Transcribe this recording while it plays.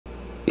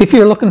If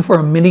you're looking for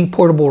a mini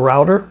portable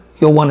router,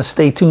 you'll want to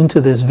stay tuned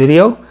to this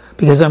video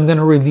because I'm going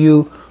to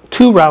review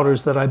two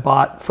routers that I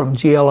bought from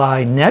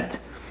GL.iNet,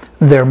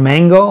 their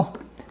Mango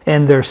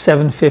and their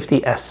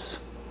 750S.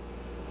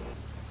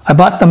 I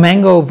bought the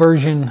Mango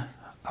version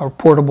of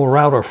portable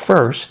router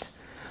first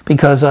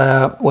because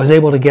I was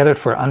able to get it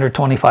for under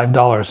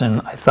 $25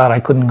 and I thought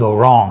I couldn't go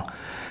wrong.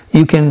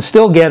 You can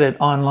still get it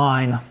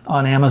online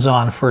on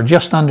Amazon for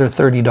just under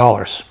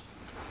 $30.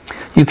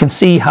 You can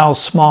see how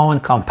small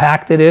and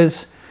compact it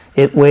is.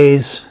 It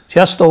weighs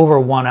just over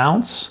 1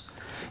 ounce.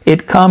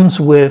 It comes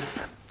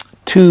with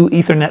two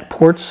Ethernet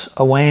ports,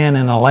 a WAN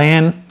and a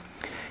LAN,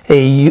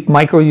 a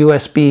micro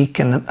USB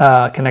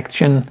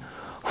connection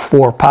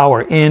for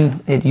power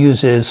in. It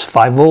uses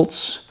 5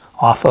 volts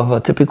off of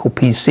a typical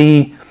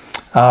PC,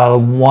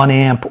 1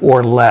 amp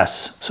or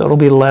less. So it'll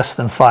be less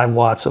than 5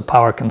 watts of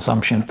power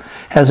consumption.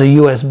 Has a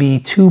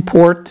USB 2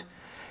 port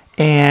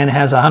and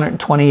has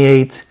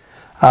 128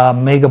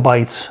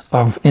 megabytes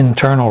of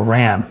internal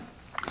RAM.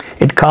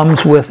 It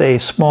comes with a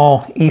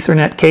small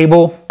Ethernet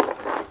cable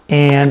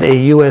and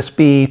a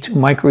USB to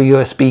micro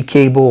USB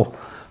cable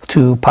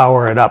to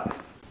power it up.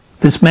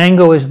 This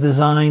Mango is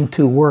designed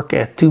to work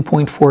at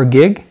 2.4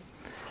 gig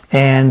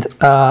and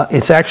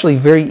it's actually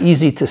very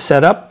easy to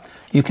set up.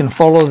 You can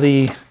follow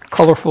the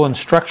colorful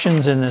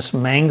instructions in this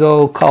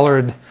Mango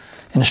colored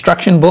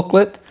instruction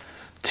booklet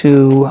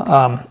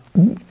to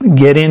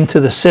get into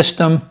the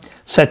system,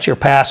 set your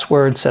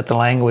password, set the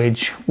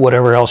language,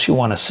 whatever else you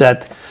want to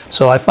set.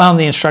 So I found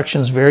the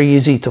instructions very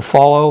easy to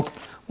follow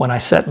when I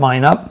set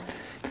mine up.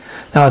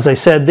 Now, as I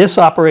said, this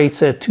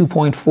operates at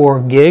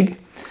 2.4 gig,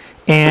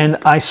 and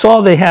I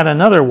saw they had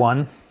another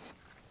one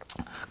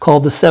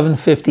called the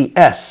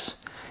 750S,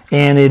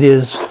 and it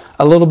is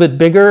a little bit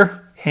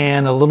bigger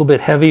and a little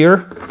bit heavier,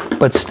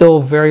 but still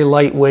very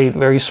lightweight,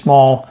 very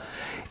small.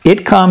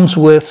 It comes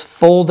with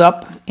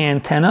fold-up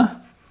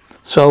antenna,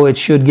 so it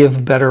should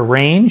give better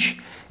range.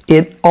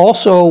 It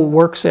also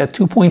works at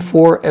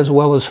 2.4 as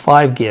well as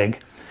 5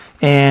 gig.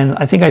 And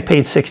I think I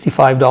paid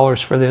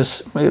 $65 for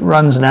this. It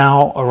runs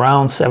now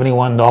around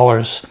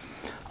 $71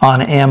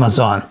 on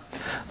Amazon.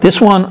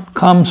 This one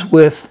comes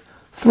with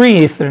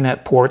 3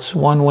 Ethernet ports,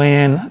 1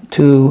 WAN,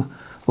 2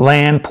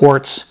 LAN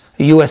ports,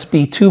 a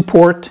USB 2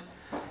 port.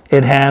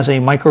 It has a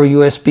micro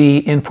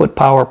USB input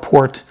power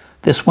port.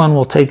 This one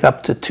will take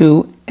up to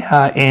 2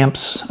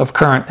 amps of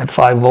current at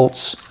 5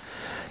 volts.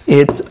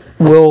 It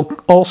will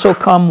also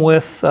come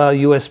with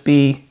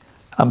USB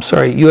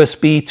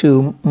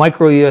to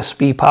micro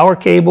USB power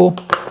cable.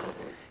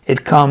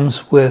 It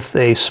comes with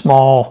a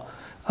small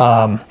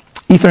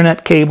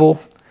Ethernet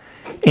cable,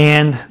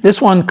 and this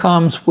one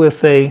comes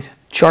with a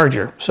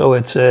charger. So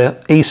it's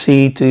a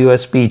AC to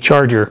USB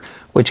charger,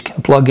 which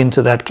can plug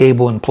into that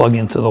cable and plug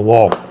into the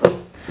wall.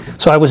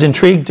 So I was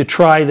intrigued to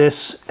try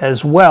this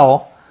as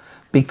well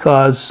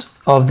because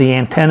of the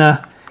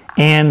antenna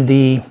and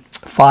the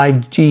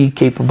 5G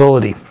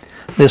capability.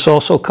 This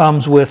also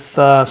comes with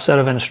a set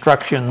of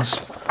instructions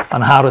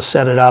on how to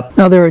set it up.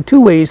 Now, there are 2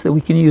 ways that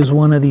we can use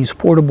one of these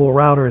portable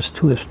routers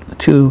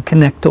to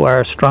connect to our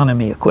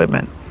astronomy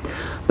equipment.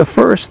 The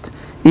first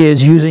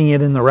is using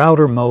it in the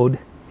router mode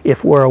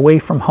if we're away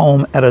from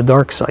home at a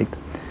dark site.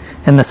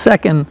 And the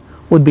second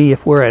would be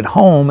if we're at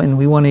home and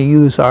we want to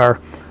use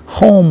our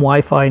home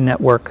Wi-Fi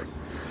network.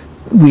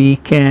 We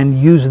can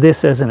use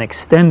this as an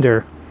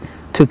extender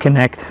to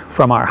connect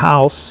from our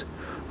house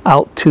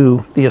out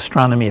to the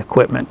astronomy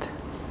equipment.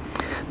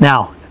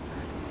 Now,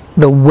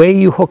 the way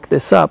you hook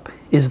this up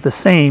is the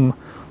same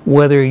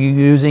whether you're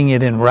using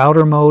it in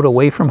router mode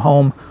away from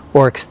home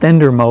or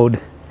extender mode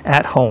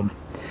at home.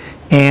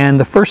 And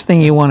the first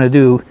thing you want to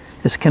do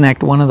is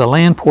connect one of the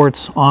LAN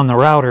ports on the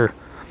router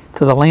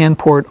to the LAN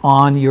port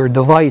on your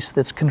device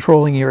that's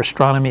controlling your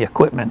astronomy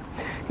equipment.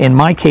 In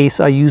my case,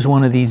 I use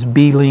one of these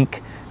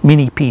B-Link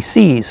mini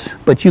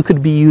PCs, but you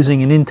could be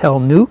using an Intel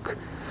NUC,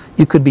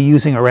 you could be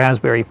using a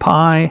Raspberry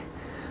Pi,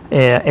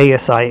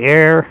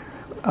 ASIAIR,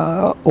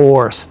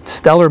 or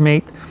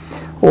Stellarmate,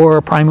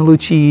 or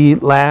Primalucci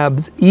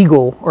Labs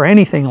Eagle, or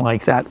anything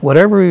like that.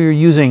 Whatever you're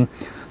using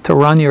to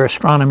run your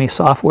astronomy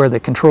software that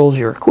controls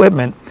your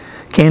equipment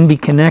can be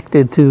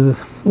connected to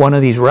one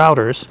of these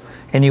routers,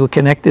 and you would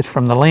connect it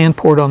from the LAN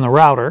port on the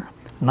router,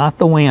 not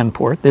the WAN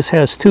port. This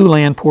has 2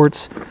 LAN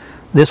ports.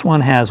 This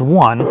one has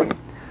 1.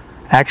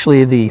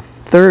 Actually, the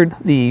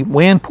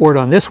WAN port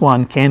on this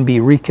one can be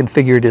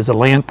reconfigured as a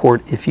LAN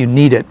port if you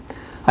need it.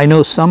 I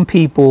know some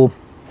people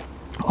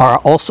are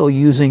also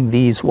using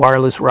these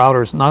wireless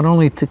routers not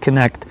only to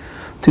connect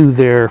to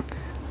their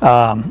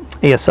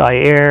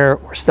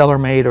ASIAIR or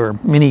Stellarmate or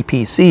mini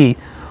PC,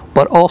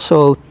 but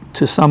also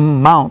to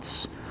some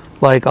mounts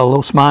like a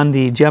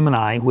Losmandi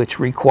Gemini, which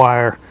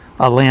require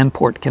a LAN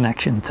port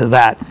connection to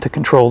that to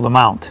control the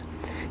mount.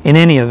 In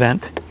any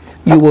event,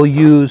 you will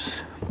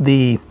use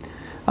the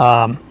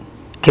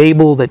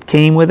cable that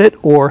came with it,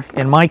 or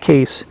in my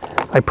case,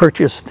 I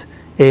purchased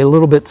a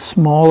little bit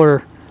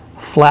smaller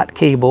flat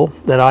cable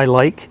that I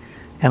like,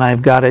 and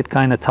I've got it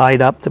kind of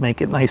tied up to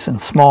make it nice and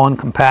small and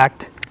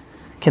compact.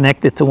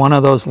 Connect it to one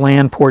of those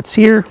LAN ports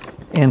here,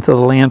 and to the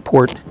LAN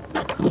port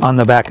on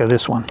the back of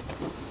this one.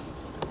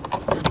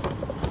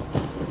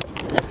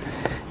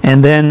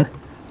 And then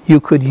you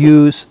could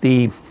use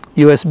the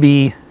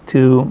USB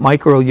to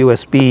micro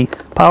USB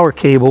power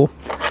cable,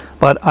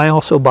 but I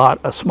also bought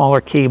a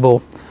smaller cable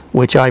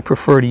which I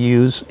prefer to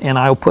use, and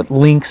I'll put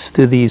links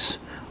to these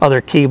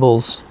other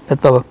cables at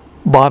the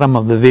bottom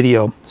of the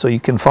video so you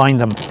can find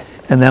them.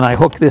 And then I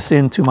hook this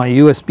into my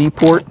USB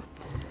port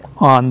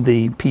on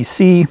the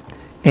PC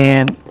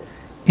and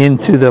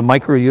into the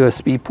micro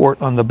USB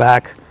port on the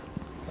back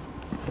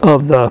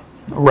of the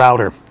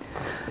router.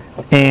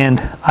 And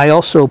I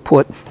also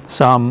put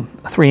some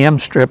 3M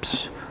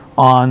strips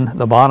on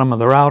the bottom of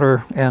the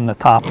router and the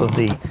top of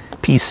the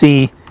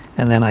PC,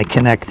 and then I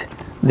connect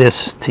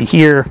this to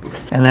here,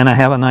 and then I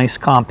have a nice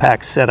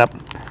compact setup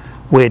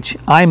which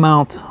I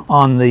mount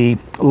on the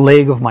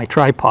leg of my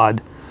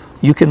tripod.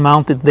 You can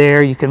mount it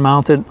there, you can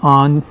mount it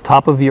on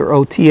top of your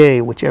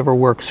OTA, whichever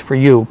works for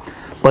you,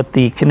 but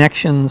the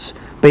connections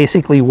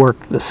basically work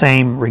the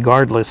same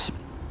regardless,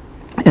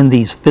 and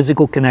these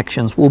physical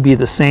connections will be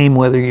the same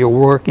whether you're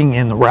working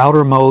in the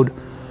router mode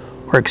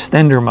or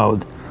extender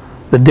mode.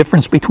 The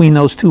difference between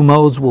those two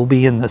modes will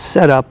be in the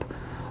setup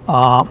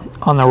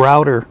on the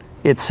router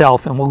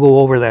itself, and we'll go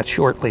over that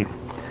shortly.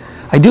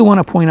 I do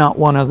want to point out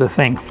one other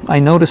thing. I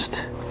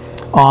noticed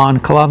on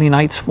Cloudy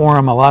Nights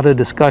forum a lot of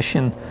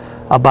discussion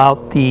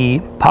about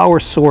the power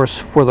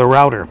source for the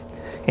router,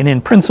 and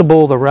in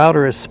principle the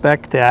router is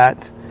spec'd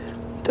at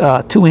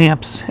 2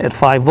 amps at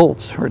 5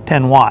 volts or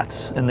 10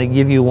 watts, and they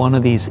give you one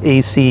of these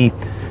AC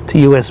to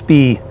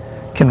USB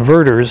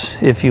converters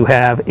if you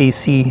have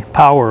AC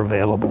power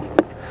available.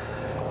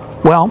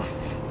 Well,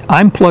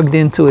 I'm plugged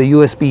into a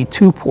USB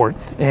 2 port,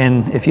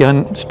 and if you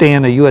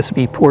understand a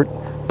USB port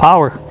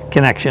power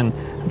connection,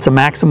 it's a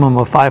maximum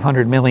of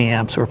 500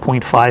 milliamps or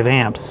 0.5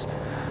 amps.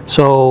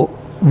 So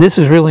this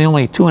is really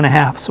only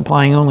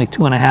supplying only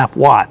 2.5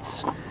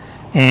 watts.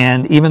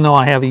 And even though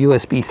I have a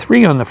USB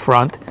 3 on the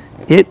front,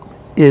 it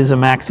is a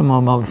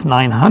maximum of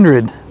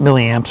 900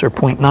 milliamps or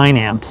 0.9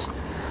 amps.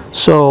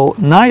 So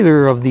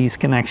neither of these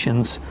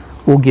connections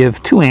will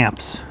give 2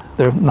 amps.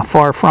 They're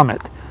far from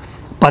it.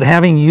 But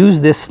having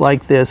used this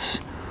like this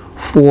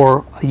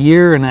for a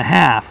year and a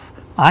half,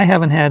 I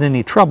haven't had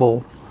any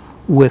trouble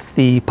with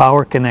the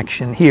power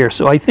connection here.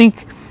 So I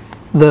think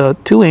the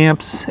 2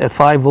 amps at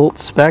 5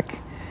 volts spec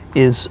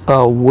is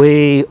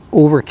way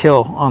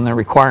overkill on the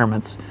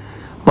requirements.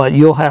 But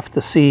you'll have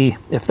to see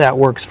if that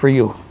works for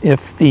you.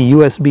 If the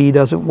USB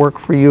doesn't work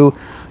for you,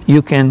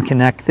 you can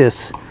connect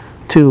this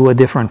to a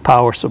different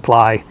power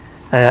supply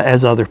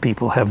as other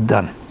people have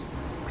done.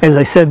 As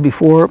I said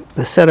before,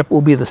 the setup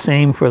will be the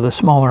same for the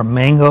smaller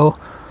Mango.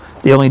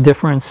 The only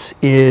difference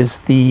is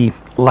the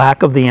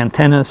lack of the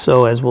antenna,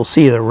 so as we'll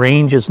see, the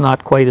range is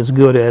not quite as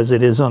good as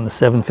it is on the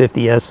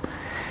 750S.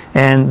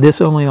 And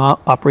this only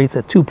operates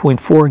at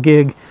 2.4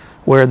 gig,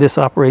 where this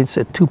operates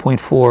at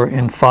 2.4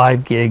 and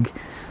 5 gig,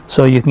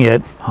 so you can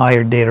get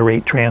higher data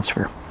rate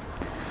transfer.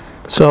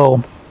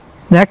 So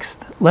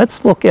next,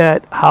 let's look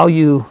at how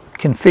you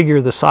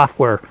configure the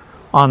software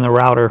on the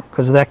router,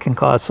 because that can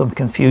cause some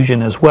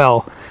confusion as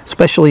well,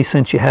 especially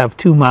since you have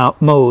two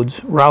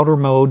modes, router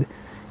mode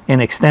and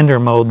extender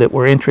mode, that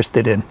we're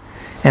interested in.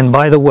 And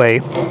by the way,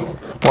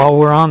 while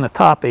we're on the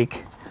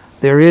topic,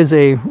 there is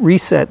a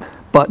reset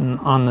button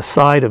on the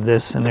side of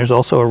this, and there's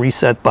also a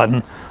reset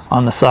button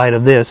on the side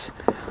of this.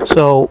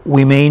 So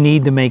we may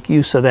need to make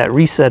use of that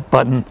reset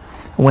button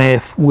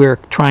if we're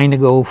trying to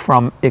go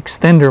from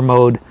extender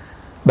mode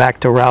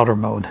back to router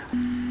mode.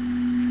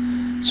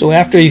 So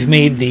after you've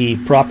made the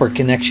proper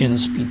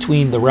connections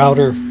between the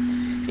router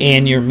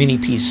and your mini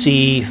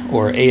PC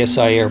or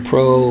ASIAIR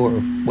Pro or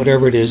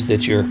whatever it is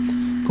that you're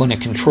going to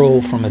control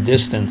from a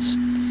distance,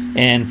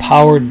 and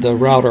powered the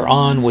router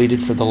on,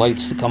 waited for the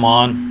lights to come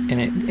on,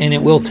 and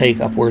it will take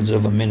upwards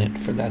of a minute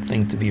for that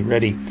thing to be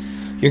ready,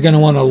 you're going to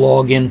want to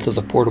log into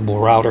the portable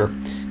router,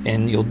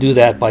 and you'll do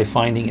that by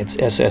finding its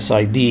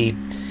SSID.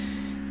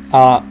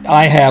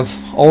 I have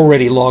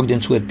already logged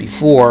into it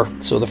before,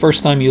 so the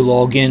first time you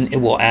log in, it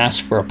will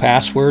ask for a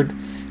password,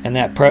 and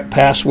that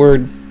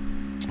password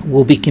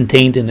will be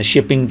contained in the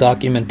shipping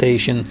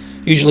documentation.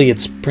 Usually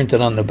it's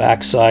printed on the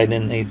back side,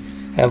 and they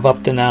have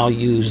up to now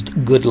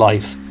used Good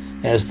Life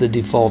as the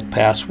default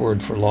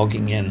password for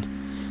logging in.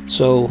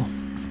 So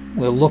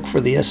we'll look for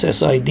the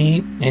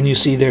SSID, and you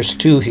see there's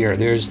two here.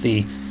 There's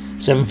the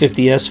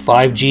 750S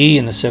 5G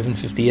and the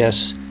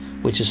 750S,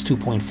 which is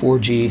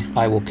 2.4G.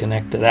 I will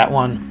connect to that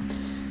one.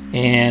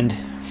 And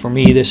for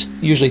me, this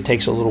usually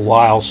takes a little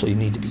while, so you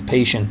need to be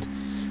patient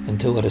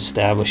until it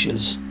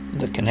establishes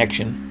the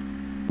connection.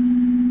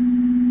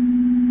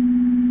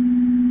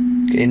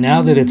 Okay,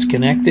 now that it's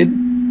connected,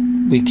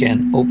 we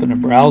can open a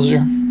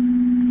browser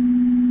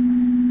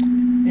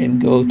and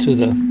go to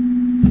the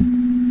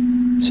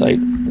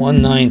site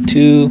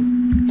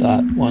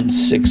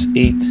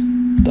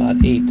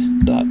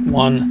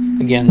 192.168.8.1.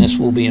 Again, this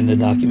will be in the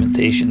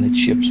documentation that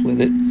ships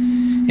with it.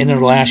 And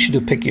it'll ask you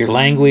to pick your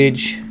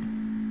language,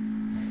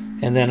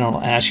 and then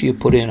it'll ask you to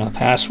put in a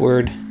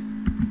password.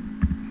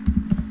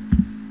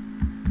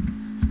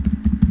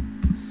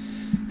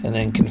 and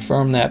then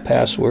confirm that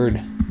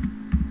password.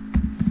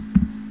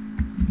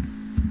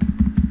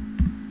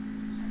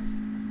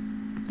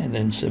 And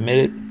then submit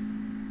it.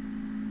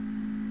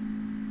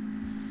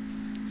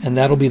 And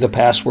that'll be the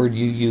password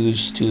you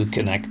use to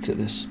connect to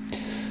this.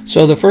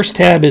 So the first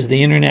tab is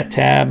the Internet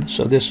tab.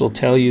 So this will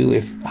tell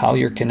you how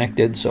you're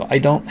connected. So I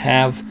don't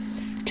have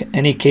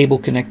any cable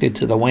connected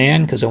to the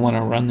WAN because I want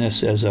to run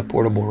this as a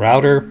portable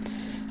router.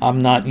 I'm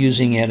not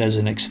using it as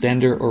an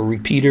extender or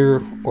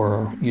repeater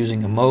or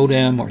using a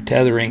modem or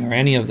tethering or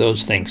any of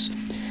those things.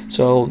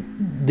 So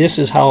this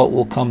is how it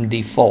will come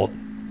default.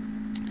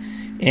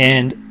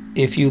 And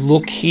if you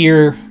look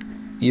here,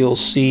 you'll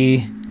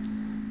see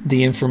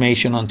the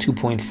information on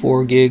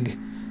 2.4 gig,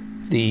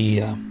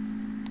 the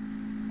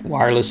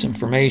wireless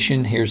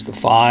information. Here's the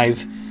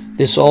 5.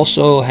 This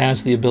also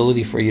has the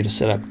ability for you to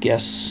set up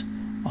guests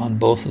on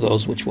both of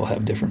those, which will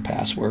have different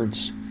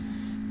passwords.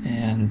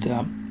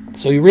 And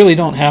so you really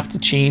don't have to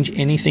change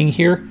anything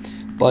here,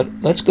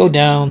 but let's go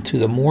down to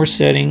the more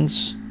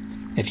settings.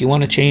 If you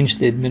want to change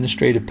the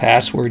administrative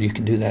password, you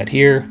can do that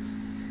here.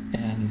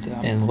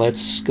 And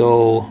let's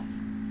go.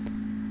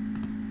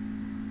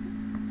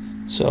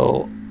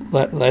 So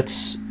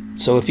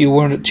so if you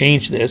were to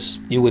change this,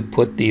 you would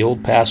put the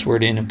old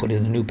password in and put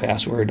in the new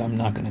password. I'm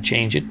not going to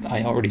change it.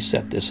 I already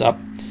set this up.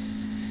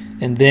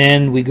 And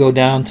then we go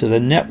down to the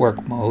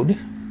network mode,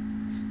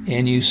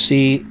 and you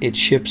see it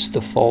ships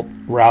default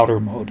router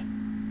mode.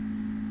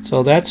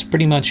 So that's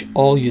pretty much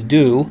all you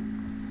do,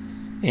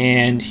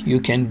 and you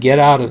can get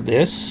out of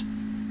this.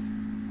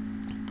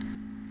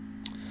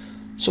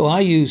 So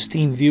I use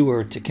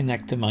TeamViewer to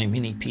connect to my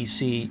mini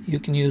PC. You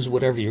can use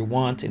whatever you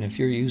want, and if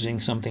you're using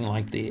something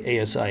like the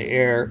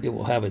ASIAIR, it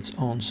will have its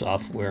own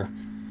software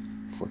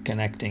for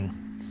connecting.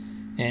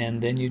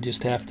 And then you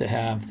just have to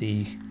have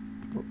the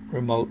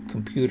remote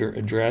computer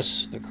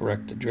address, the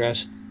correct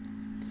address,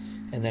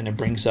 and then it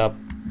brings up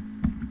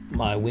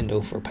my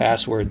window for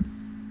password.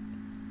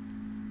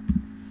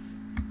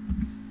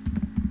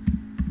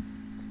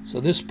 So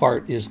this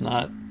part is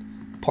not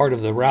part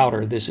of the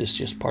router, this is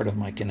just part of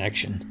my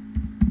connection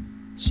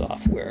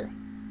software.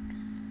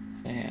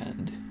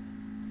 And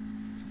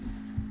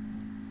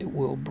it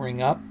will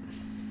bring up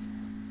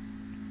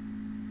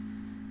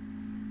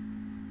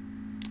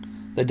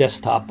the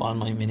desktop on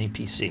my mini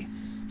PC.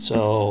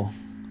 So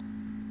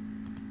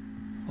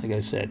like I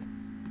said,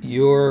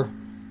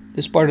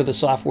 this part of the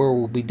software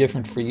will be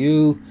different for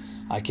you.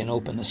 I can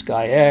open the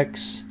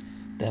SkyX,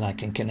 then I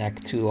can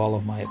connect to all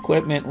of my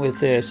equipment with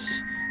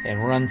this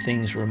and run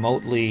things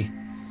remotely,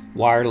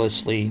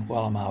 wirelessly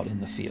while I'm out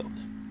in the field.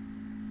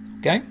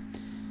 Okay,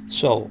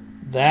 so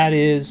that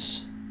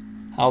is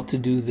how to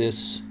do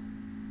this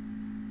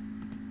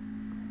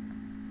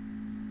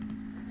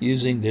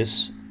using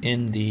this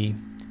in the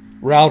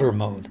router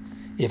mode.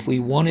 If we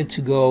wanted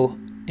to go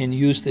and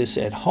use this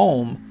at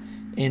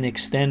home and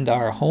extend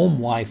our home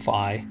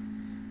Wi-Fi,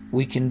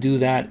 we can do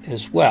that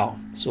as well.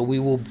 So we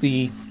will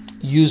be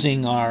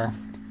using our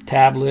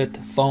tablet,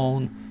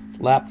 phone,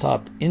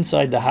 laptop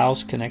inside the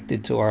house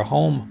connected to our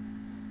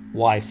home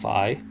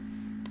Wi-Fi,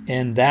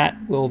 and that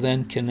will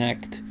then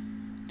connect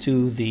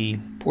to the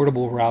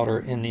portable router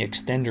in the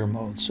extender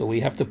mode. So we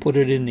have to put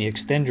it in the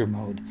extender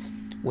mode.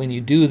 When you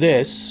do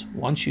this,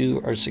 once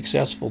you are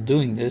successful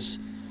doing this,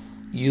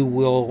 you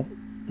will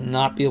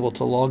not be able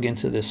to log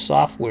into this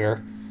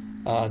software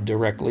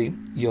directly.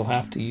 You'll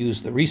have to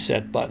use the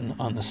reset button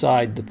on the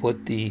side to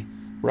put the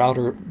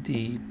router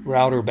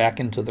back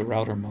into the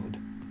router mode.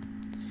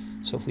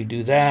 So if we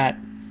do that,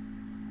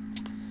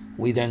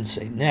 we then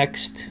say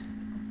next.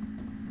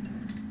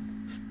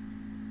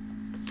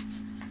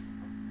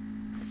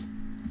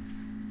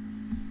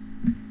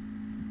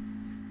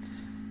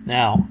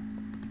 Now,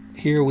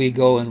 here we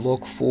go and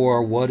look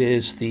for what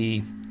is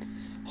the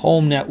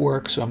home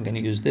network. So I'm going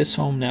to use this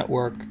home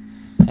network,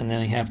 and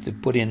then I have to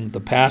put in the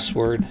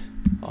password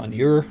on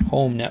your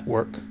home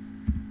network.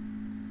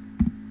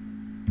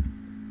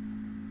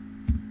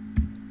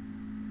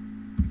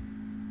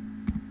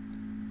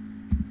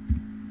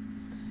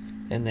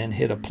 And then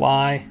hit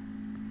apply,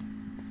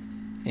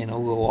 and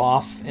it'll go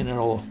off and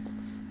it'll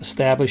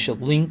establish a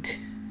link.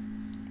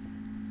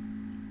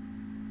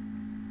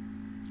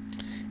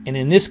 And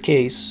in this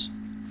case,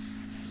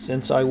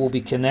 since I will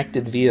be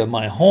connected via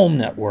my home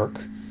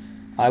network,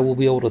 I will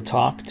be able to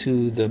talk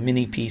to the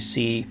mini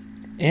PC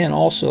and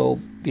also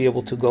be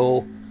able to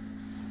go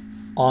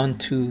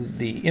onto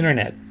the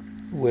internet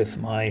with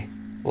my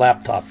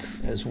laptop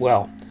as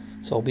well.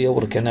 So I'll be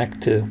able to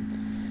connect to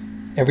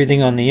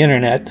everything on the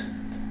internet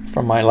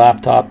from my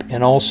laptop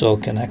and also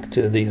connect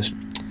to the...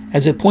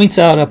 As it points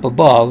out up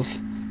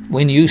above,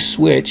 when you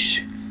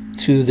switch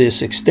to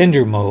this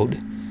extender mode,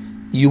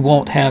 you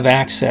won't have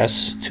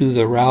access to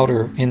the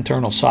router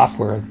internal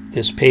software,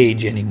 this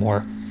page,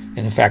 anymore. And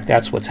in fact,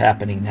 that's what's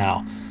happening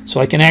now. So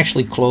I can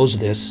actually close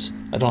this.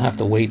 I don't have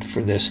to wait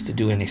for this to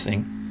do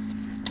anything.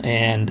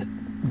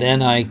 And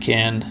then I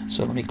can,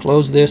 so let me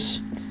close this.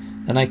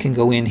 Then I can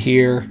go in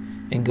here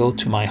and go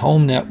to my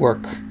home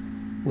network,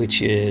 which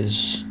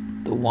is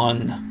the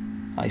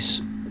one I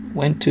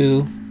went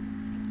to.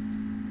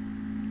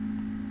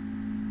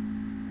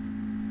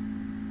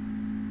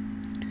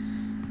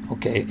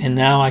 Okay, and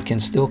now I can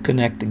still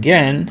connect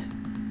again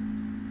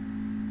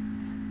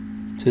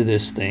to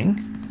this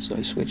thing. So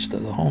I switch to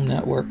the home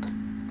network.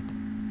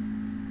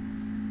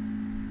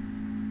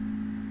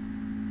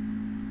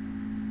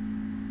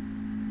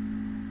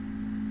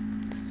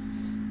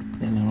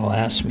 Then it'll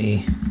ask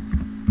me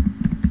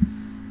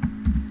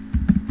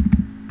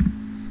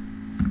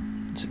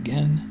once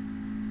again.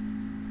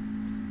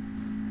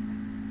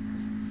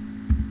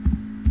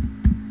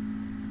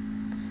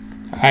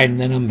 Alright, and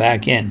then I'm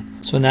back in.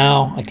 So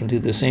now I can do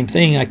the same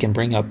thing. I can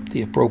bring up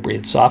the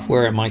appropriate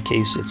software. In my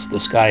case, it's the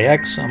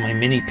SkyX on my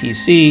mini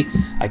PC.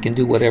 I can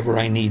do whatever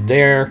I need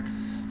there.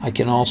 I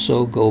can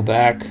also go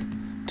back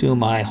to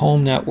my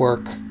home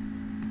network,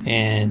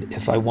 and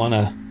if I want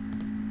to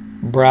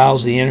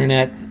browse the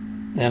internet,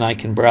 then I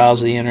can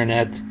browse the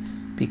internet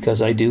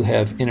because I do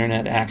have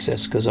internet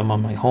access because I'm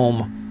on my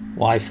home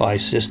Wi-Fi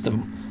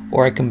system,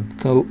 or I can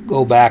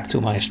go back to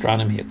my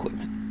astronomy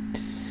equipment.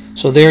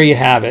 So there you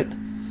have it.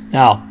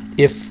 Now,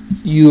 if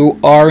you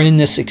are in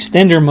this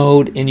extender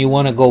mode and you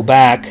want to go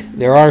back,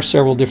 there are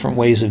several different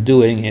ways of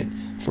doing it.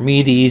 For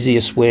me, the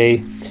easiest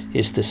way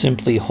is to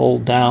simply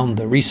hold down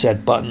the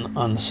reset button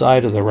on the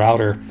side of the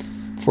router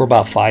for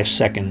about 5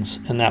 seconds,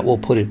 and that will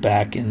put it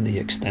back in the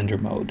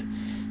extender mode.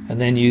 And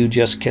then you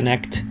just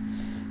connect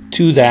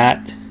to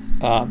that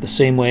the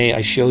same way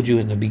I showed you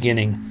in the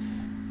beginning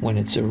when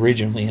it's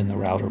originally in the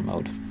router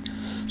mode.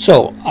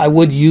 So I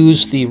would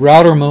use the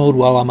router mode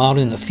while I'm out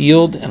in the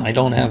field and I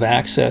don't have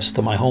access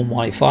to my home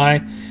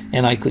Wi-Fi,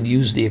 and I could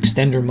use the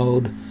extender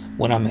mode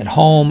when I'm at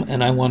home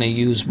and I want to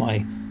use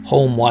my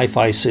home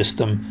Wi-Fi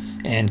system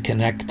and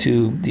connect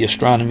to the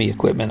astronomy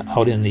equipment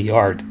out in the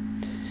yard.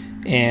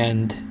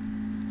 And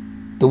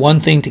the one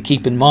thing to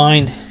keep in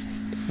mind,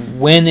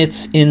 when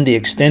it's in the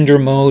extender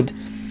mode,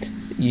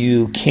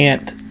 you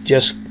can't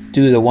just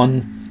do the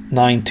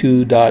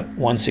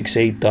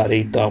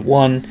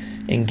 192.168.8.1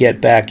 and get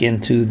back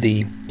into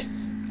the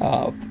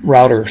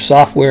router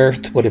software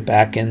to put it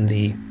back in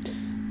the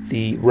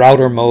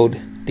router mode.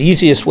 The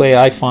easiest way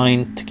I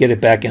find to get it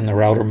back in the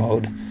router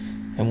mode,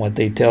 and what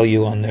they tell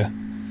you on the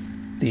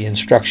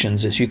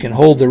instructions, is you can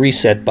hold the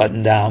reset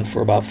button down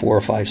for about 4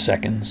 or 5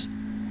 seconds,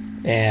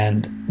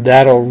 and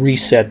that'll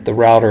reset the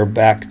router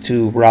back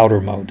to router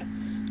mode,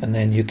 and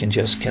then you can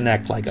just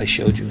connect like I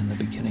showed you in the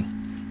beginning.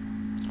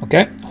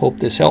 Okay, hope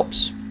this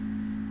helps.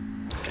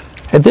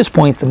 At this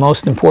point, the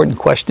most important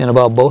question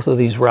about both of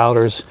these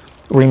routers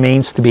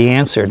remains to be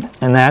answered,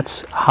 and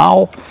that's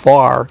how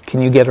far can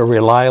you get a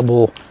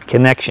reliable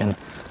connection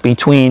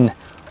between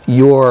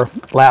your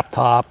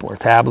laptop or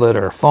tablet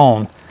or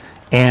phone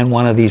and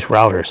one of these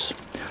routers.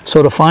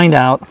 So to find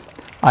out,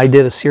 I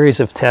did a series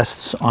of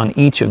tests on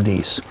each of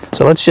these.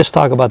 So let's just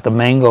talk about the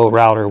Mango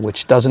router,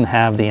 which doesn't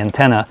have the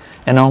antenna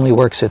and only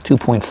works at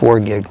 2.4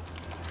 gig.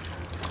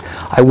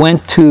 I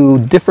went to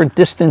different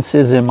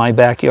distances in my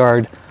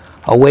backyard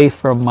away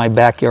from my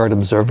backyard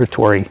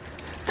observatory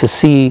to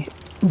see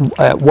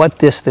at what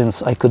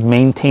distance I could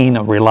maintain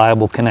a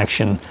reliable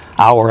connection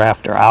hour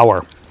after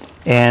hour.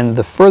 And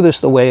the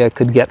furthest away I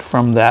could get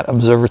from that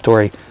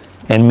observatory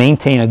and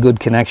maintain a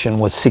good connection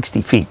was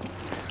 60 feet.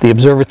 The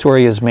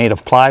observatory is made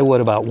of plywood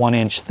about 1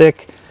 inch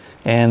thick,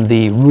 and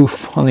the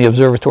roof on the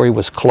observatory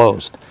was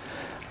closed.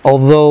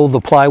 Although the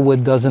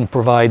plywood doesn't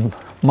provide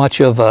much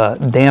of a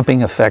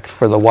damping effect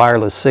for the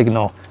wireless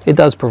signal, it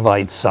does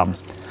provide some.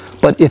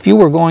 But if you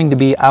were going to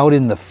be out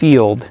in the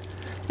field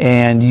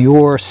and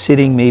you're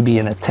sitting maybe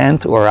in a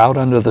tent or out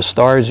under the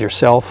stars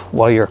yourself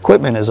while your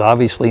equipment is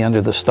obviously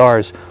under the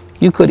stars,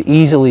 you could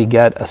easily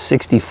get a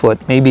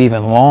 60-foot, maybe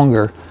even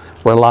longer,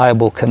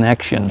 reliable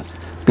connection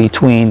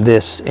between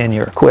this and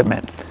your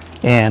equipment.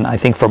 And I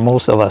think for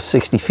most of us,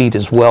 60 feet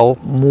is well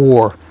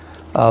more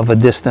of a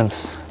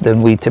distance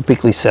than we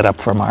typically set up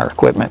from our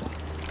equipment.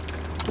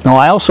 Now,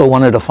 I also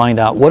wanted to find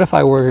out, what if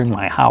I were in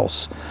my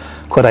house?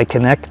 Could I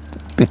connect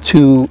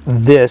to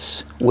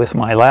this with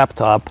my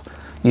laptop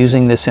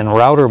using this in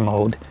router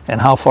mode,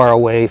 and how far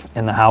away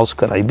in the house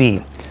could I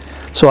be?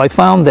 So I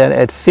found that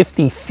at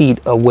 50 feet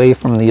away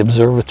from the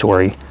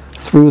observatory,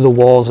 through the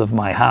walls of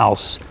my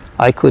house,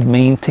 I could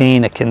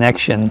maintain a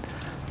connection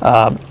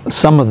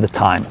some of the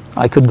time.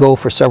 I could go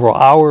for several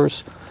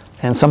hours,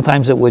 and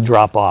sometimes it would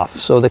drop off.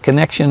 So the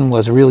connection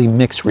was really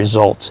mixed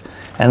results.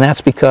 And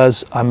that's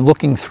because I'm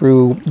looking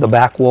through the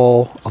back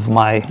wall of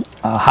my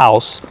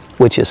house,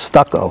 which is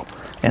stucco.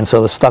 And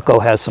so the stucco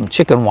has some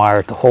chicken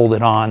wire to hold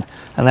it on,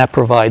 and that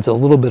provides a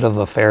little bit of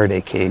a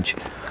Faraday cage.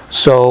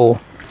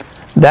 So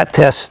that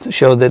test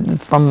showed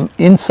that from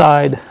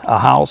inside a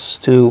house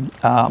to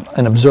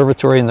an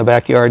observatory in the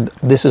backyard,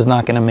 this is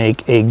not going to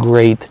make a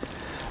great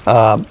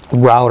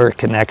router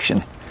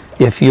connection.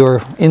 If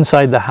you're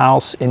inside the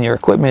house and your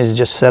equipment is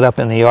just set up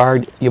in the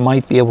yard, you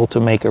might be able to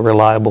make a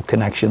reliable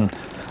connection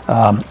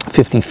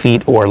 50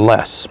 feet or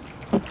less.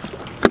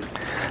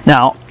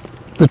 Now,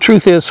 the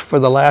truth is, for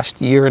the last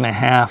year and a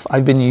half,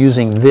 I've been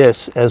using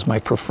this as my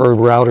preferred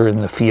router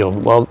in the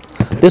field. Well,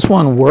 this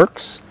one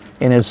works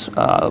and is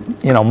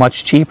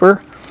much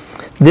cheaper.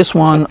 This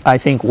one, I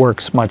think,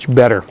 works much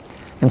better.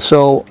 And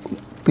so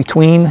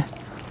between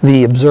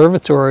the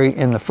observatory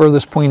in the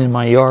furthest point in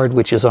my yard,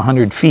 which is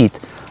 100 feet,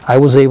 I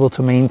was able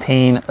to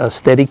maintain a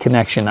steady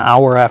connection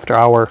hour after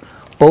hour,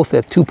 both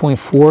at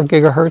 2.4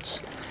 gigahertz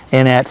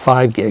and at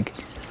 5 gig.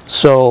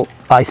 So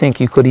I think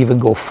you could even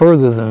go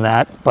further than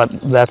that, but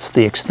that's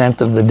the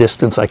extent of the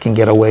distance I can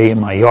get away in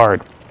my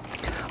yard.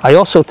 I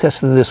also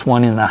tested this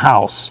one in the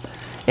house,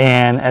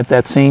 and at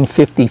that same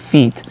 50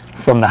 feet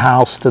from the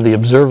house to the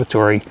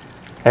observatory,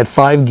 at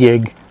 5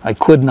 gig, I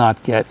could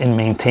not get and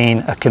maintain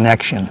a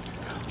connection.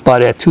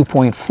 But at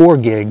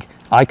 2.4 gig,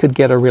 I could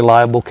get a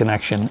reliable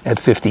connection at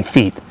 50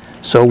 feet.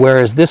 So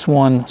whereas this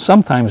one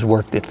sometimes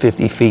worked at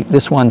 50 feet,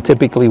 this one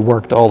typically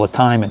worked all the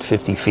time at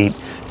 50 feet,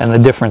 and the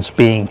difference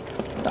being,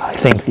 I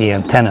think, the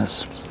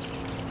antennas.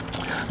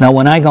 Now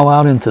when I go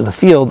out into the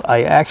field,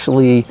 I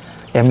actually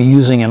am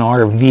using an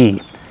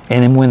RV,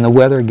 and then when the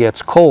weather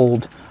gets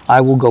cold, I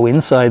will go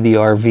inside the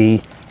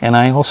RV, and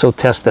I also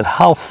tested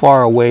how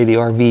far away the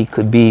RV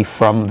could be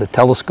from the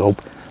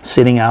telescope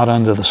sitting out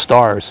under the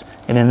stars.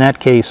 And in that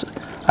case,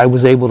 I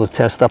was able to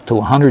test up to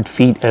 100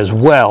 feet as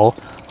well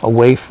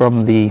away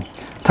from the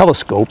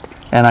telescope,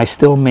 and I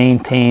still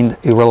maintained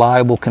a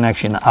reliable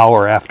connection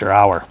hour after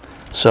hour.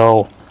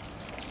 So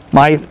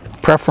my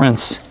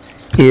preference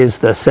is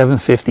the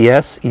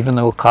 750S, even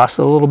though it costs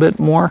a little bit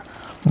more.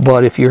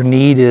 But if your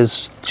need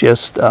is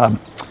just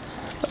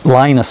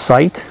line of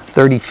sight,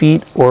 30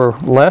 feet or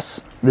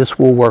less, this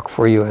will work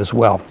for you as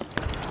well.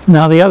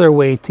 Now the other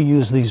way to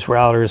use these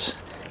routers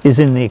is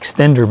in the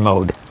extender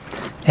mode,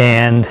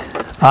 and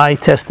I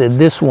tested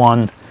this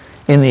one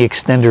in the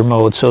extender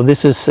mode. So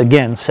this is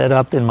again set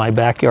up in my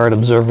backyard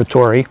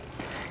observatory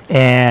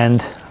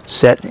and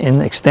set in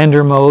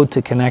extender mode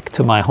to connect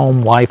to my home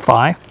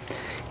Wi-Fi,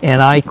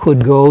 and I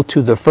could go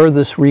to the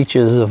furthest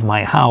reaches of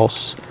my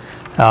house,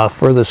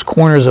 furthest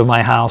corners of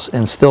my house,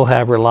 and still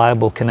have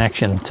reliable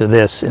connection to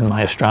this in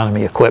my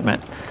astronomy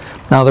equipment.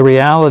 Now the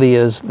reality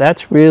is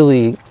that's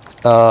really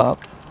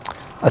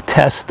a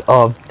test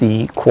of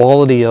the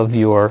quality of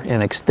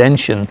an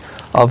extension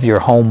of your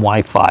home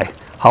Wi-Fi.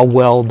 How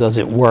well does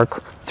it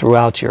work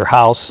throughout your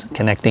house,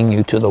 connecting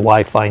you to the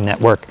Wi-Fi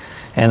network,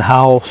 and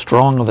how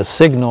strong of a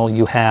signal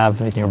you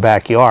have in your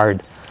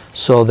backyard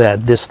so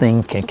that this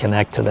thing can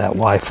connect to that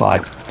Wi-Fi.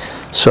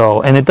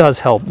 So, and it does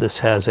help, this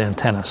has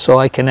antennas. So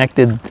I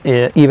connected,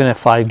 even at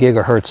 5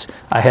 gigahertz,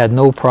 I had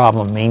no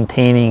problem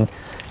maintaining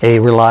a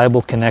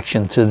reliable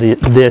connection to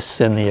this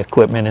and the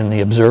equipment in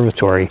the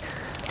observatory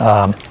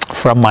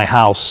from my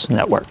house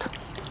network.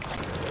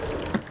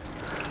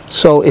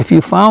 So if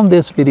you found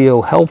this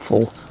video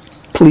helpful,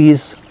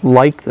 please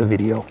like the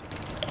video.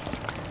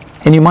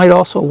 And you might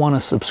also want to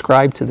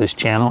subscribe to this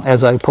channel,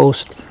 as I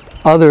post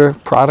other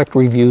product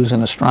reviews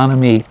and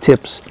astronomy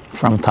tips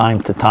from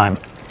time to time.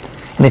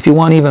 And if you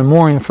want even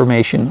more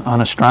information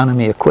on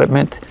astronomy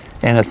equipment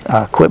and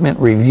equipment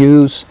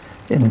reviews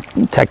and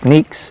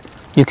techniques,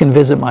 you can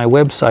visit my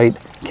website,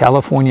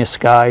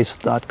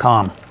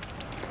 californiaskies.com.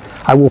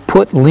 I will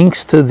put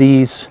links to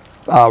these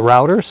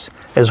routers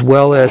as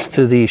well as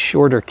to the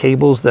shorter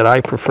cables that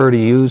I prefer to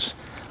use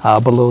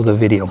below the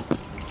video.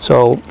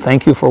 So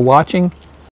thank you for watching,